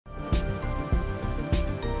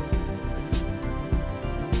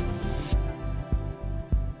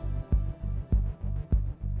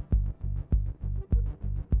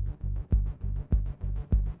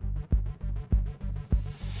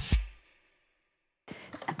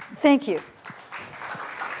Thank you.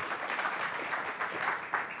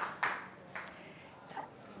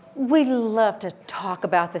 We love to talk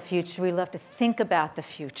about the future. We love to think about the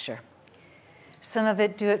future. Some of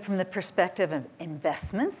it do it from the perspective of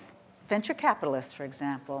investments, venture capitalists, for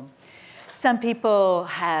example. Some people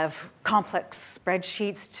have complex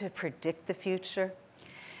spreadsheets to predict the future.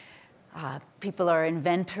 People are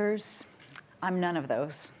inventors. I'm none of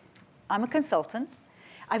those. I'm a consultant.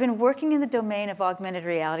 I've been working in the domain of augmented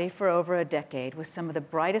reality for over a decade with some of the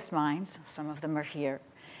brightest minds, some of them are here,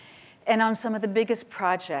 and on some of the biggest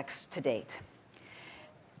projects to date.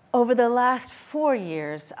 Over the last 4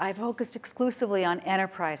 years, I've focused exclusively on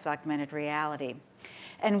enterprise augmented reality.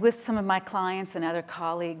 And with some of my clients and other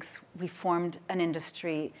colleagues, we formed an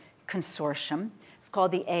industry consortium. It's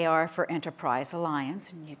called the AR for Enterprise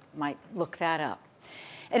Alliance, and you might look that up.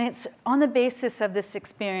 And it's on the basis of this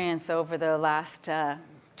experience over the last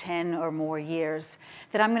 10 or more years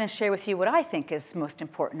that I'm going to share with you what I think is most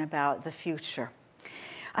important about the future.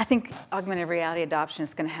 I think augmented reality adoption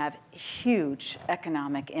is going to have huge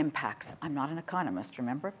economic impacts. I'm not an economist,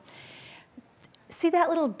 remember? See that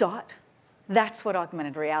little dot? That's what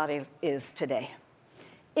augmented reality is today.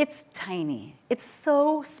 It's tiny. It's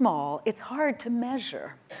so small, it's hard to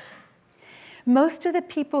measure. Most of the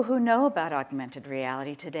people who know about augmented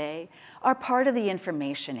reality today are part of the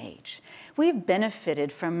information age. We've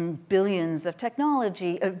benefited from billions of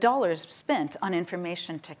dollars spent on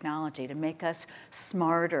information technology to make us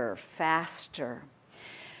smarter, faster.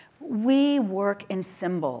 We work in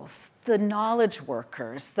symbols. The knowledge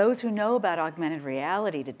workers, those who know about augmented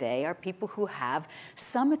reality today, are people who have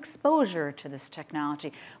some exposure to this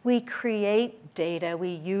technology. We create data, we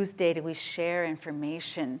use data, we share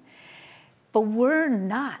information. But we're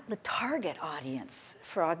not the target audience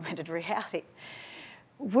for augmented reality.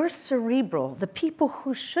 We're cerebral. The people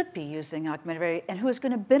who should be using augmented reality and who is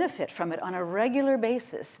going to benefit from it on a regular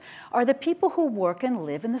basis are the people who work and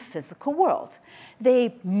live in the physical world.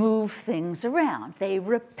 They move things around. They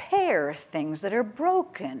repair things that are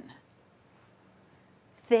broken.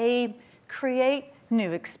 They create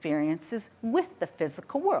new experiences with the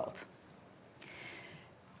physical world.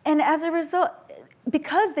 And as a result,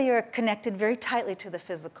 because they are connected very tightly to the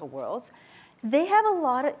physical world, they have a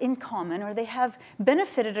lot in common, or they have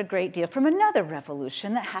benefited a great deal from another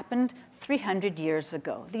revolution that happened 300 years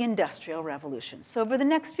ago, the Industrial Revolution. So over the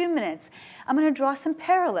next few minutes, I'm going to draw some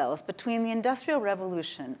parallels between the Industrial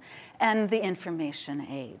Revolution and the Information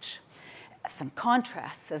Age, some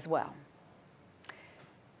contrasts as well.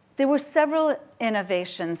 There were several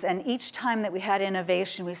innovations, and each time that we had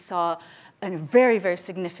innovation, we saw very, very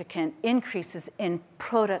significant increases in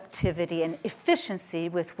productivity and efficiency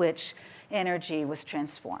with which energy was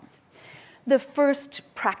transformed. The first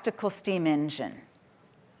practical steam engine,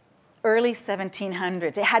 early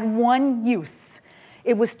 1700s, it had one use.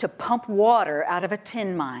 It was to pump water out of a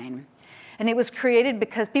tin mine. And it was created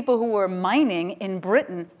because people who were mining in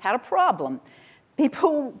Britain had a problem.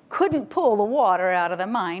 People couldn't pull the water out of the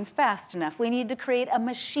mine fast enough. We need to create a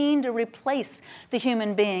machine to replace the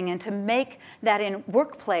human being and to make that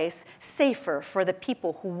workplace safer for the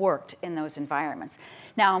people who worked in those environments.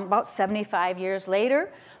 Now, about 75 years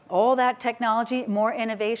later, all that technology, more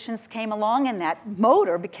innovations came along, and that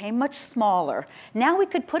motor became much smaller. Now we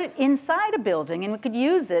could put it inside a building, and we could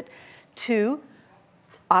use it to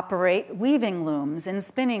operate weaving looms and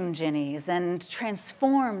spinning jennies and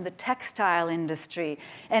transform the textile industry.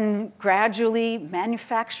 And gradually,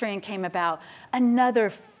 manufacturing came about. Another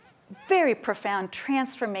very profound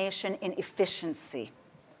transformation in efficiency.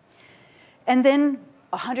 And then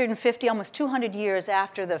 150, almost 200 years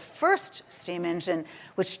after the first steam engine,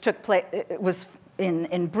 which took place, it was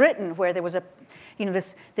in Britain, where there was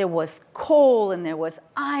there was coal and there was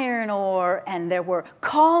iron ore and there were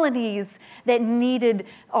colonies that needed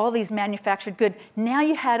all these manufactured goods. Now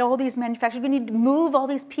you had all these manufactured goods. You need to move all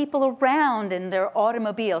these people around in their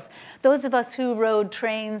automobiles. Those of us who rode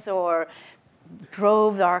trains or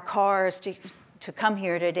drove our cars to come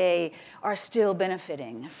here today are still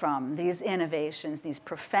benefiting from these innovations, these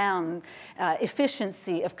profound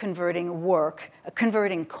efficiency of converting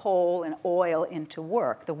coal and oil into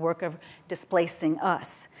work, the work of displacing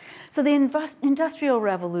us. So the Industrial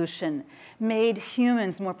Revolution made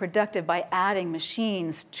humans more productive by adding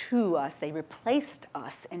machines to us. They replaced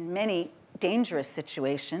us in many dangerous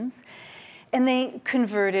situations, and they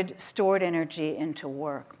converted stored energy into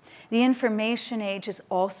work. The information age is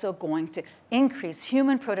also going to increase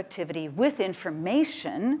human productivity with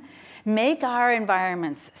information, make our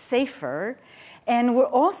environments safer, and we're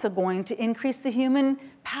also going to increase the human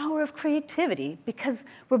power of creativity because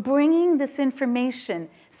we're bringing this information,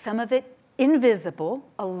 some of it invisible.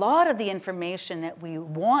 A lot of the information that we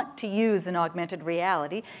want to use in augmented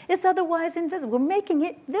reality is otherwise invisible. We're making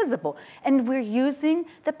it visible, and we're using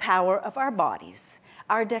the power of our bodies,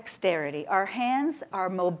 our dexterity, our hands, our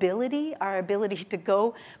mobility, our ability to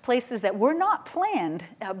go places that were not planned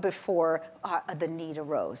before the need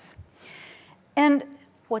arose. And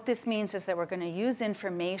what this means is that we're going to use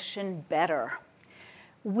information better.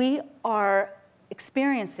 We are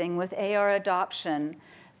experiencing with AR adoption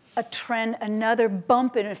a trend, another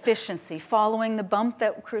bump in efficiency, following the bump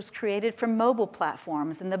that was created from mobile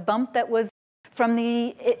platforms and the bump that was from the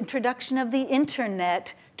introduction of the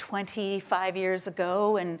internet 25 years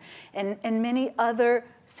ago and many other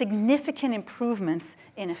significant improvements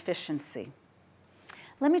in efficiency.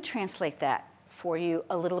 Let me translate that for you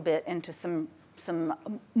a little bit into some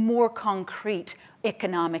more concrete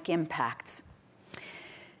economic impacts.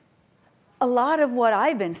 A lot of what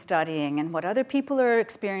I've been studying and what other people are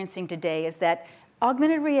experiencing today is that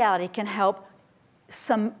augmented reality can help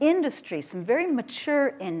some industries, some very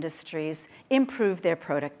mature industries, improve their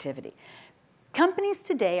productivity. Companies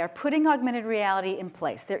today are putting augmented reality in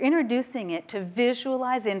place. They're introducing it to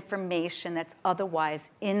visualize information that's otherwise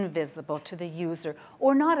invisible to the user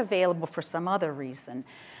or not available for some other reason.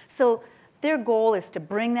 So their goal is to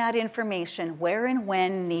bring that information where and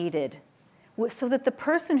when needed, so that the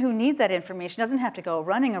person who needs that information doesn't have to go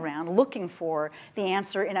running around looking for the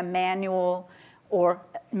answer in a manual or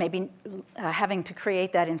maybe having to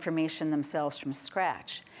create that information themselves from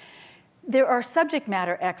scratch. There are subject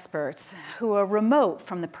matter experts who are remote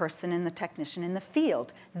from the person and the technician in the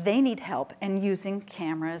field. They need help in using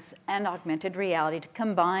cameras and augmented reality to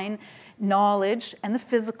combine knowledge and the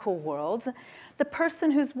physical worlds. The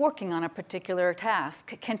person who's working on a particular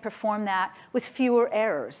task can perform that with fewer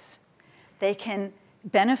errors. They can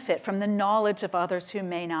benefit from the knowledge of others who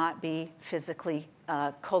may not be physically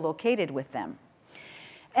co-located with them.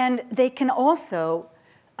 And they can also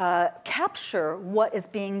capture what is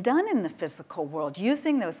being done in the physical world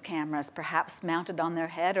using those cameras, perhaps mounted on their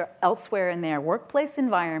head or elsewhere in their workplace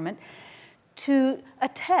environment, to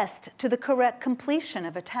attest to the correct completion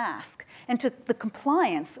of a task and to the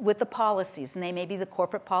compliance with the policies. And they may be the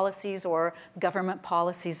corporate policies or government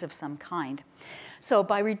policies of some kind. So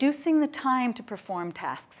by reducing the time to perform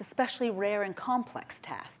tasks, especially rare and complex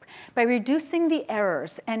tasks, by reducing the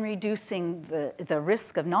errors and reducing the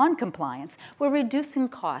risk of non-compliance, we're reducing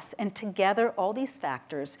costs, and together all these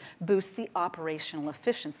factors boost the operational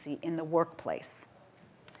efficiency in the workplace.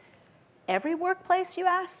 Every workplace, you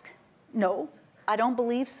ask? No, I don't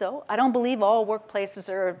believe so. I don't believe all workplaces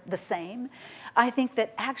are the same. I think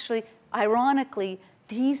that actually, ironically,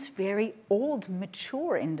 these very old,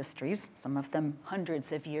 mature industries, some of them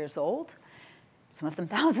hundreds of years old, some of them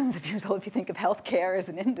thousands of years old if you think of healthcare as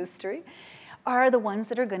an industry, are the ones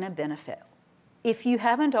that are going to benefit. If you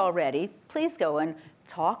haven't already, please go and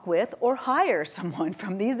talk with or hire someone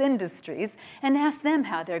from these industries and ask them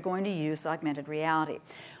how they're going to use augmented reality.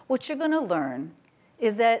 What you're going to learn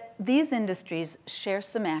is that these industries share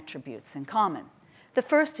some attributes in common. The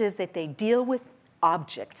first is that they deal with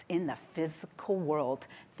objects in the physical world.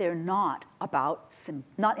 They're not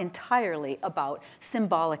entirely about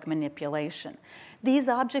symbolic manipulation. These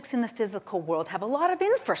objects in the physical world have a lot of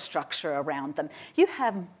infrastructure around them. You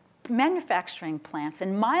have manufacturing plants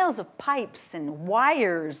and miles of pipes and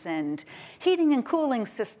wires and heating and cooling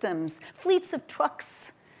systems, fleets of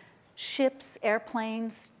trucks, ships,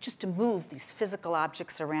 airplanes, just to move these physical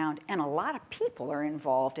objects around. And a lot of people are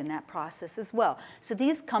involved in that process as well. So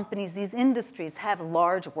these companies, these industries have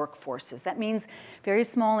large workforces. That means very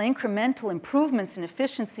small incremental improvements in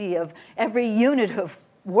efficiency of every unit of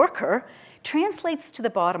worker translates to the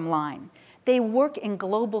bottom line. They work in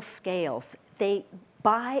global scales. They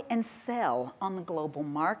buy and sell on the global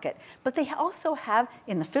market. But they also have,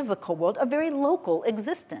 in the physical world, a very local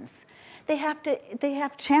existence. They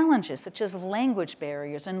have challenges such as language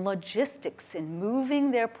barriers and logistics in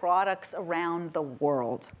moving their products around the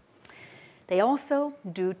world. They also,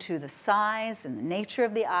 due to the size and the nature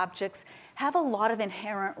of the objects, have a lot of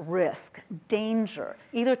inherent risk, danger,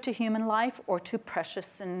 either to human life or to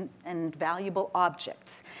precious and valuable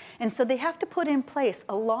objects. And so they have to put in place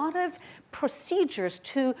a lot of procedures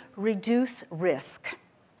to reduce risk.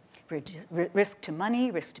 Risk to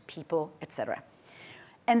money, risk to people, etc.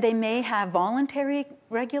 And they may have voluntary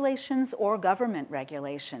regulations or government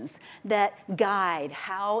regulations that guide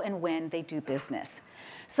how and when they do business.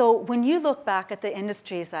 So when you look back at the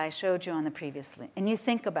industries I showed you on the previous link, and you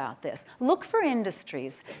think about this, look for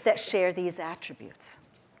industries that share these attributes.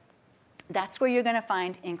 That's where you're going to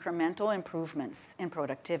find incremental improvements in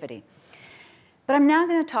productivity. But I'm now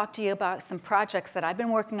going to talk to you about some projects that I've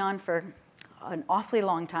been working on for an awfully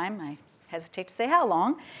long time, I hesitate to say how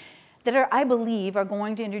long, that I believe are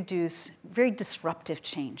going to introduce very disruptive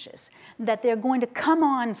changes, that they're going to come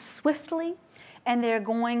on swiftly and they're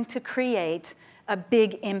going to create a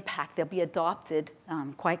big impact. They'll be adopted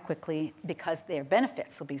quite quickly because their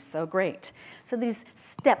benefits will be so great. So these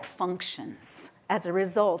step functions as a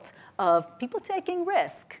result of people taking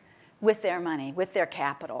risk with their money, with their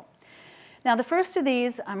capital. Now, the first of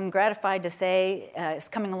these, I'm gratified to say, is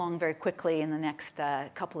coming along very quickly in the next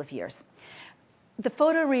couple of years. The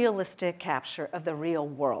photorealistic capture of the real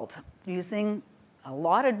world using a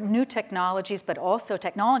lot of new technologies, but also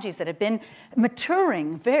technologies that have been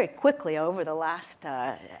maturing very quickly over the last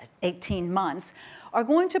 18 months, are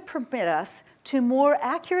going to permit us to more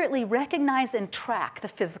accurately recognize and track the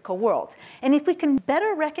physical world. And if we can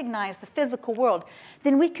better recognize the physical world,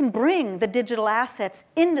 then we can bring the digital assets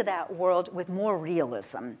into that world with more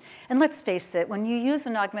realism. And let's face it, when you use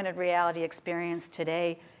an augmented reality experience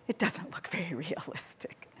today, it doesn't look very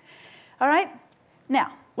realistic. All right?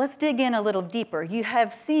 Now, let's dig in a little deeper. You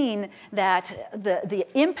have seen that the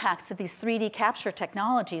impacts of these 3D capture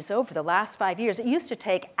technologies over the last 5 years, it used to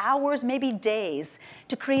take hours, maybe days,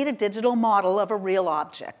 to create a digital model of a real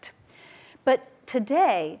object. But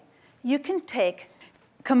today, you can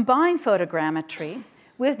combine photogrammetry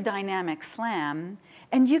with dynamic SLAM,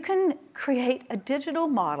 and you can create a digital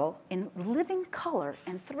model in living color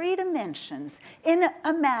in 3 dimensions in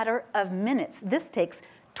a matter of minutes. This takes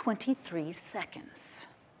 23 seconds.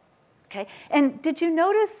 Okay? And did you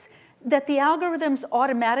notice that the algorithms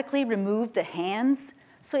automatically removed the hands?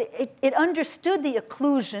 So it understood the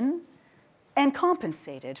occlusion and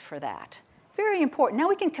compensated for that. Very important. Now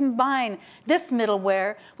we can combine this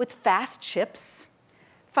middleware with fast chips,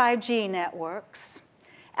 5G networks,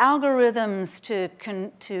 algorithms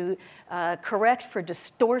to correct for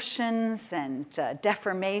distortions and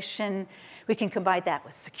deformation. We can combine that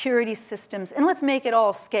with security systems, and let's make it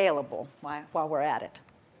all scalable while we're at it.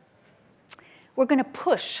 We're going to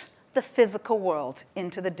push the physical world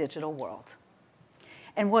into the digital world.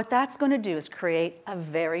 And what that's going to do is create a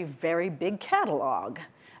very, very big catalog,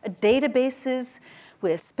 databases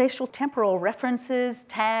with spatial temporal references,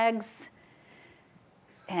 tags,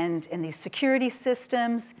 and these security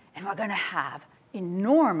systems, and we're going to have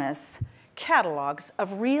enormous catalogs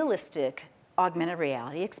of realistic augmented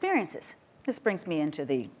reality experiences. This brings me into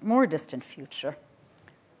the more distant future.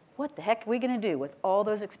 What the heck are we going to do with all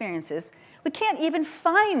those experiences? We can't even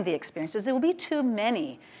find the experiences. There will be too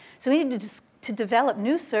many. So we need to develop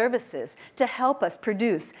new services to help us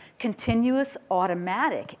produce continuous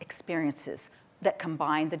automatic experiences that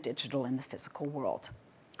combine the digital and the physical world.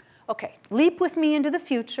 Okay, leap with me into the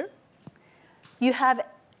future. You have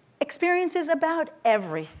experiences about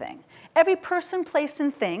everything. Every person, place,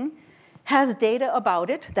 and thing has data about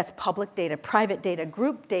it. That's public data, private data,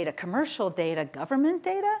 group data, commercial data, government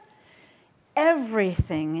data.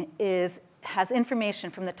 Everything has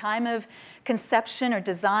information from the time of conception or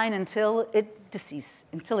design until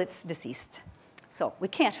it's deceased. So we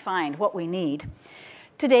can't find what we need.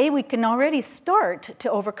 Today, we can already start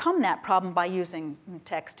to overcome that problem by using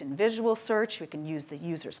text and visual search. We can use the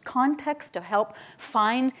user's context to help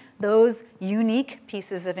find those unique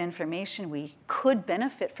pieces of information we could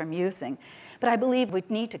benefit from using. But I believe we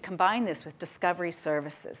need to combine this with discovery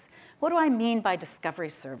services. What do I mean by discovery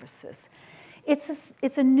services?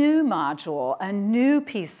 It's a new module, a new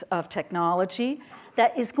piece of technology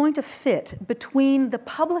that is going to fit between the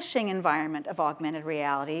publishing environment of augmented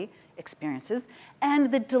reality experiences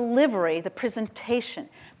and the delivery, the presentation.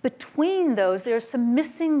 Between those, there are some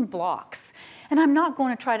missing blocks. And I'm not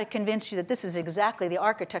going to try to convince you that this is exactly the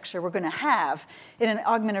architecture we're going to have in an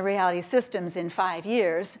augmented reality systems in 5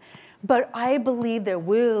 years, but I believe there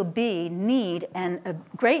will be need and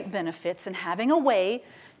great benefits in having a way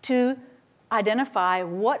to identify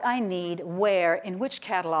what I need, where, in which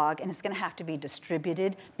catalog, and it's going to have to be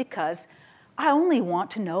distributed because I only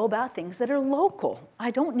want to know about things that are local.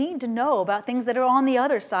 I don't need to know about things that are on the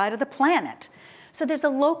other side of the planet. So there's a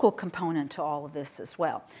local component to all of this as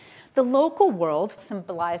well. The local world,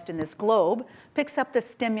 symbolized in this globe, picks up the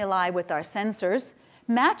stimuli with our sensors,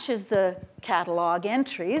 matches the catalog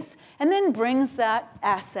entries, and then brings that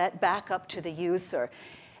asset back up to the user.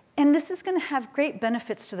 And this is going to have great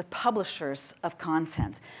benefits to the publishers of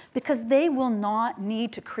content because they will not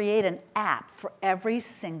need to create an app for every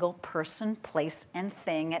single person, place, and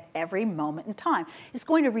thing at every moment in time. It's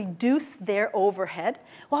going to reduce their overhead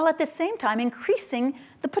while at the same time increasing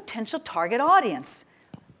the potential target audience.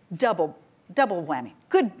 Double whammy.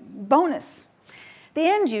 Good bonus. The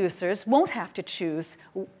end users won't have to choose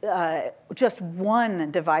just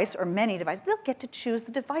one device or many devices. They'll get to choose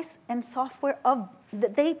the device and software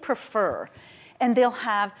that they prefer, and they'll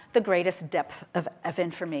have the greatest depth of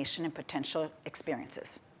information and potential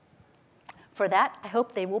experiences. For that, I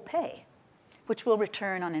hope they will pay, which will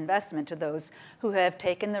return on investment to those who have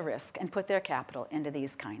taken the risk and put their capital into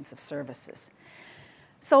these kinds of services.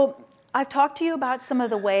 So I've talked to you about some of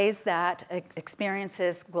the ways that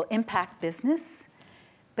experiences will impact business,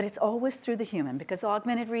 but it's always through the human, because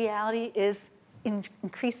augmented reality is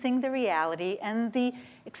increasing the reality and the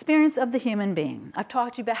experience of the human being. I've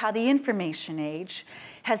talked to you about how the information age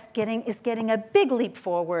is getting a big leap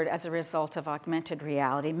forward as a result of augmented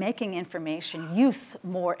reality, making information use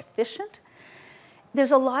more efficient.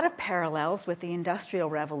 There's a lot of parallels with the Industrial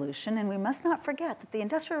Revolution, and we must not forget that the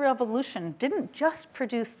Industrial Revolution didn't just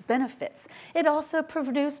produce benefits. It also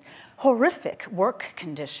produced horrific work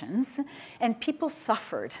conditions, and people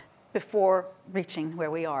suffered before reaching where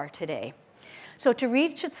we are today. So to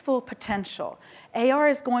reach its full potential, AR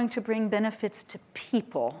is going to bring benefits to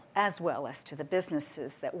people as well as to the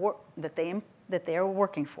businesses that they are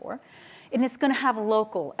working for, and it's going to have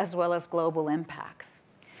local as well as global impacts.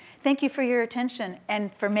 Thank you for your attention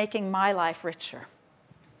and for making my life richer.